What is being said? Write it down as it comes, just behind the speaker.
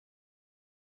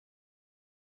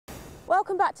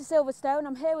Welcome back to Silverstone.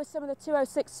 I'm here with some of the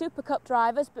 206 Super Cup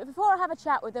drivers, but before I have a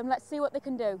chat with them, let's see what they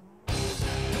can do.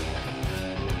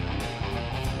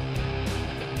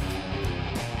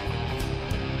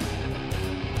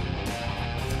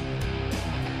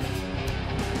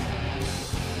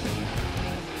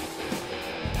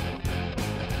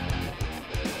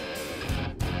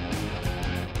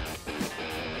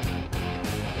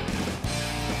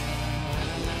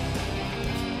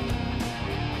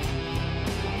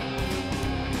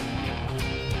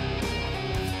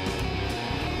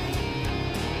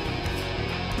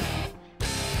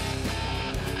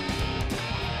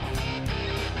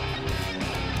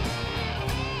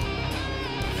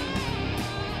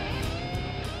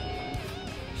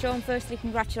 Shaun, firstly,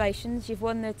 congratulations. You've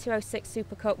won the 206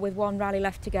 Super Cup with one rally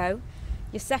left to go.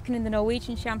 You're second in the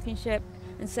Norwegian Championship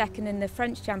and second in the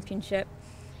French Championship.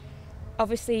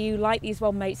 Obviously, you like these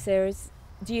one-mate series.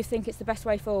 Do you think it's the best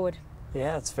way forward?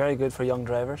 Yeah, it's very good for young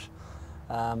drivers.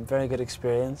 Very good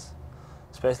experience,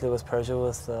 especially with Peugeot,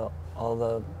 with all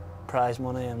the prize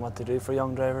money and what they do for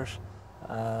young drivers.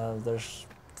 There's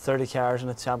 30 cars in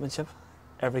the championship.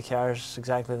 Every car is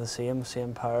exactly the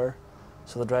same power.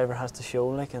 So the driver has to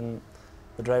show, and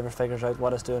the driver figures out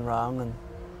what it's doing wrong and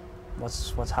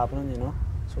what's happening, you know.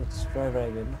 So it's very,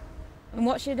 very good. And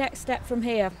what's your next step from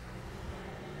here?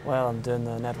 Well, I'm doing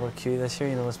the Network Q this year.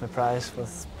 You know, it's my prize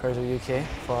with Peugeot UK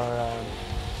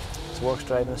for works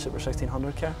driving a Super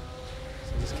 1600 car.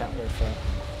 So I just can't wait for it.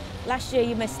 Last year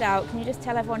you missed out. Can you just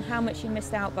tell everyone how much you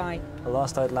missed out by? I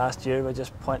lost out last year by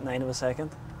just 0.9 of a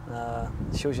second.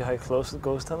 It shows you how close it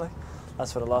goes to,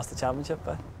 That's what I lost the championship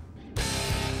by.